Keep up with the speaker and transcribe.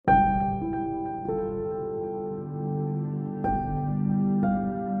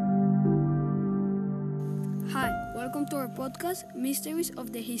welcome to our podcast, Mysteries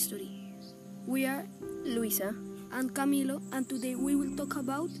of the History. We are Luisa and Camilo, and today we will talk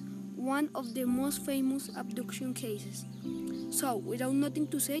about one of the most famous abduction cases. So, without nothing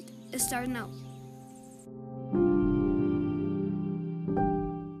to say, start now.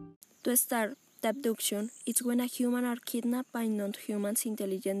 To start, the abduction is when a human are kidnapped by non-human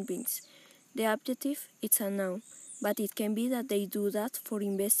intelligent beings. The objective is unknown, but it can be that they do that for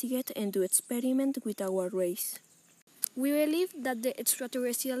investigate and do experiment with our race. We believe that the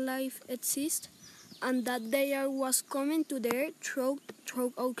extraterrestrial life exists and that they was coming to the Earth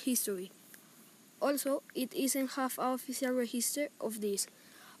throughout history. Also, it isn't have an official register of this,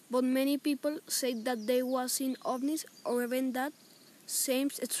 but many people say that they was in ovnis or even that same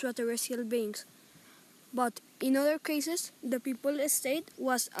extraterrestrial beings. But in other cases, the people state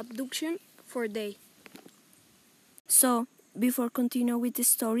was abduction for day. So, before continue with the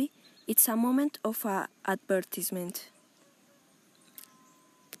story, it's a moment of a advertisement.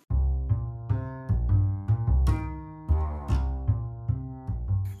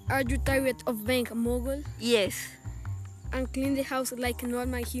 Are you tired of being a mogul Yes. and clean the house like a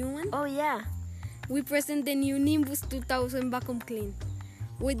normal human? Oh yeah. We present the new Nimbus 2000 vacuum clean.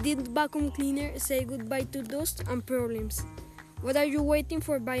 With this vacuum cleaner, say goodbye to dust and problems. What are you waiting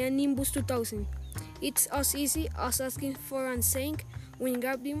for? Buy a Nimbus 2000. It's as easy as asking for and saying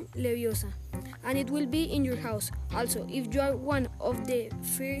Wingardium Leviosa, and it will be in your house. Also, if you are one of the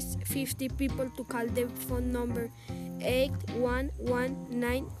first 50 people to call the phone number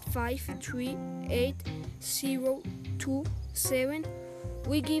 81193388027,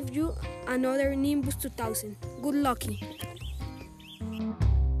 we give you another Nimbus 2000. Good lucky.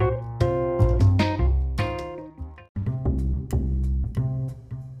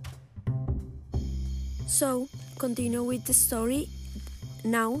 So, continue with the story.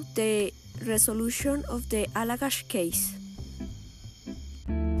 Now, the resolution of the Allagash case.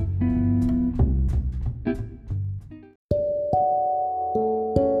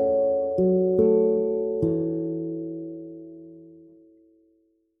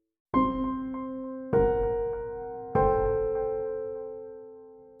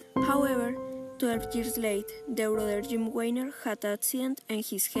 However, 12 years later, the brother Jim Weiner had an accident and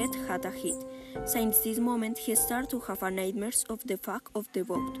his head had a hit. Since this moment, he started to have nightmares of the fact of the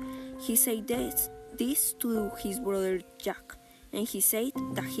boat. He said this to his brother Jack, and he said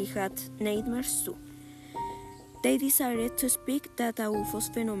that he had nightmares too. They decided to speak that a UFO's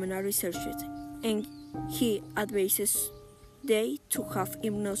phenomena researched, and he advises they to have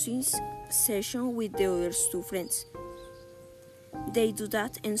hypnosis session with the other two friends. They do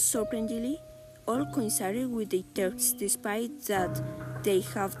that, and surprisingly, all coincided with the text despite that they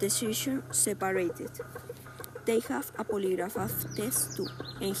have the session separated. They have a polygraph test too,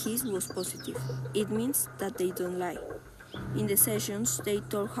 and his was positive. It means that they don't lie. In the sessions, they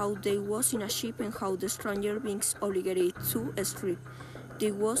told how they was in a ship and how the stranger beings obligated to sleep.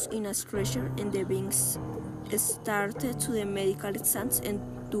 They was in a stretcher and the beings started to the medical exams and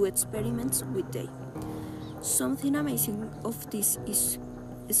do experiments with them. Something amazing of this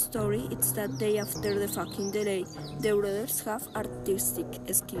story is that they after the fucking delay, the brothers have artistic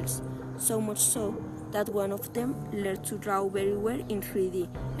skills, so much so that one of them learned to draw very well in 3D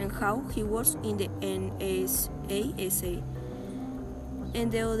and how he was in the NASA,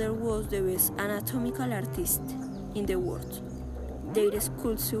 and the other was the best anatomical artist in the world. Their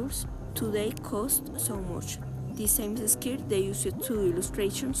sculptures today cost so much. The same skill they used to do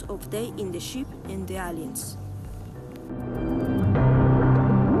illustrations of they in the ship and the aliens.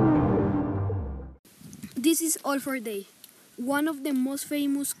 This is all for today. One of the most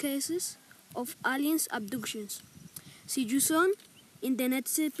famous cases of aliens abductions. See you soon in the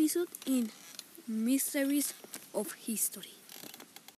next episode in Mysteries of History.